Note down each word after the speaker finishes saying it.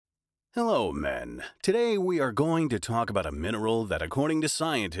Hello, men. Today we are going to talk about a mineral that, according to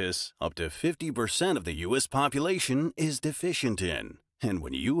scientists, up to 50% of the U.S. population is deficient in. And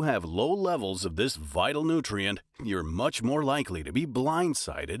when you have low levels of this vital nutrient, you're much more likely to be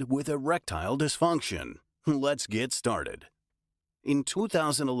blindsided with erectile dysfunction. Let's get started. In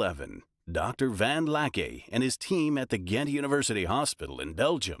 2011, Dr. Van Laecke and his team at the Ghent University Hospital in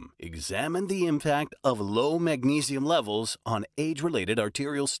Belgium examined the impact of low magnesium levels on age-related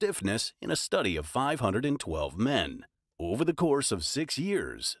arterial stiffness in a study of 512 men. Over the course of 6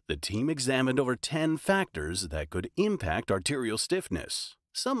 years, the team examined over 10 factors that could impact arterial stiffness.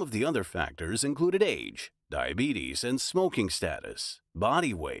 Some of the other factors included age, diabetes and smoking status,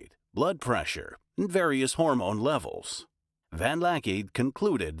 body weight, blood pressure, and various hormone levels. Van Laecke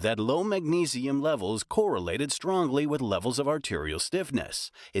concluded that low magnesium levels correlated strongly with levels of arterial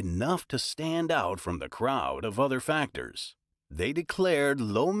stiffness, enough to stand out from the crowd of other factors. They declared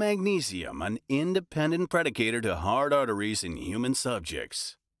low magnesium an independent predicator to heart arteries in human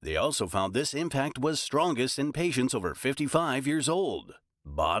subjects. They also found this impact was strongest in patients over 55 years old.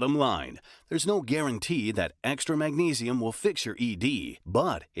 Bottom line, there's no guarantee that extra magnesium will fix your ED,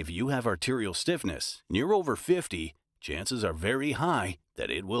 but if you have arterial stiffness and you're over 50, chances are very high that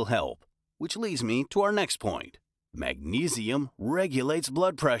it will help. Which leads me to our next point. Magnesium regulates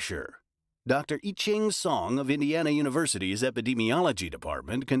blood pressure. Dr. I-Ching Song of Indiana University's Epidemiology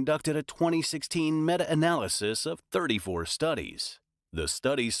Department conducted a 2016 meta-analysis of 34 studies. The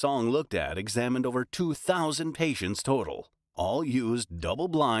studies Song looked at examined over 2,000 patients total. All used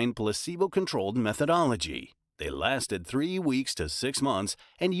double-blind, placebo-controlled methodology. They lasted 3 weeks to 6 months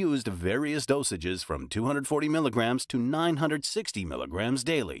and used various dosages from 240 milligrams to 960 milligrams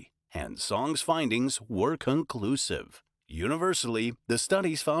daily. And Song's findings were conclusive. Universally, the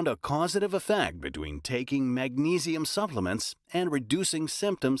studies found a causative effect between taking magnesium supplements and reducing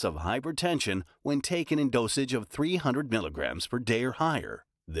symptoms of hypertension when taken in dosage of 300 milligrams per day or higher.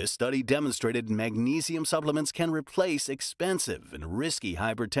 This study demonstrated magnesium supplements can replace expensive and risky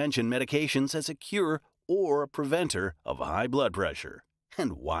hypertension medications as a cure or a preventer of high blood pressure.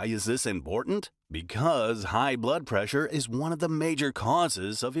 And why is this important? Because high blood pressure is one of the major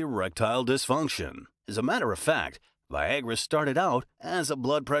causes of erectile dysfunction. As a matter of fact, Viagra started out as a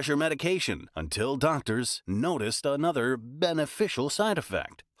blood pressure medication until doctors noticed another beneficial side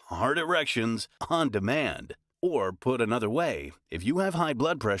effect: hard erections on demand. Or put another way, if you have high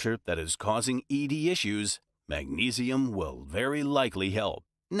blood pressure that is causing ED issues, magnesium will very likely help.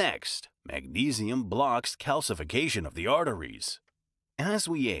 Next, magnesium blocks calcification of the arteries. As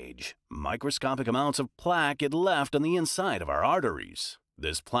we age, microscopic amounts of plaque get left on the inside of our arteries.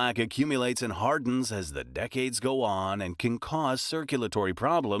 This plaque accumulates and hardens as the decades go on and can cause circulatory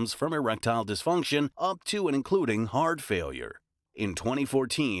problems from erectile dysfunction up to and including heart failure. In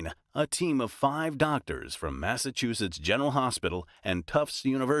 2014, a team of 5 doctors from Massachusetts General Hospital and Tufts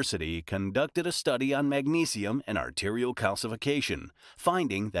University conducted a study on magnesium and arterial calcification,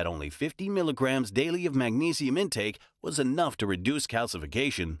 finding that only 50 milligrams daily of magnesium intake was enough to reduce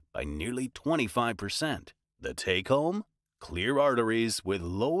calcification by nearly 25%. The take-home? Clear arteries with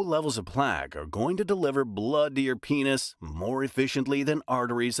low levels of plaque are going to deliver blood to your penis more efficiently than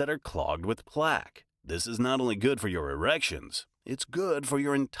arteries that are clogged with plaque. This is not only good for your erections, it's good for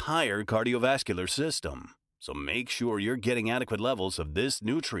your entire cardiovascular system. So make sure you're getting adequate levels of this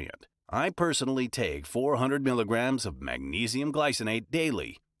nutrient. I personally take 400 milligrams of magnesium glycinate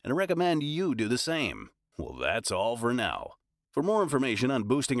daily and recommend you do the same. Well, that's all for now. For more information on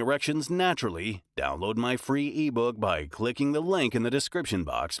boosting erections naturally, download my free ebook by clicking the link in the description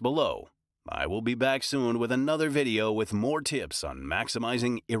box below. I will be back soon with another video with more tips on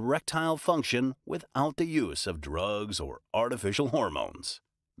maximizing erectile function without the use of drugs or artificial hormones.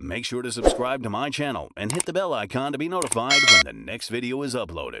 Make sure to subscribe to my channel and hit the bell icon to be notified when the next video is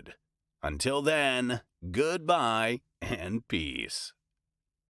uploaded. Until then, goodbye and peace.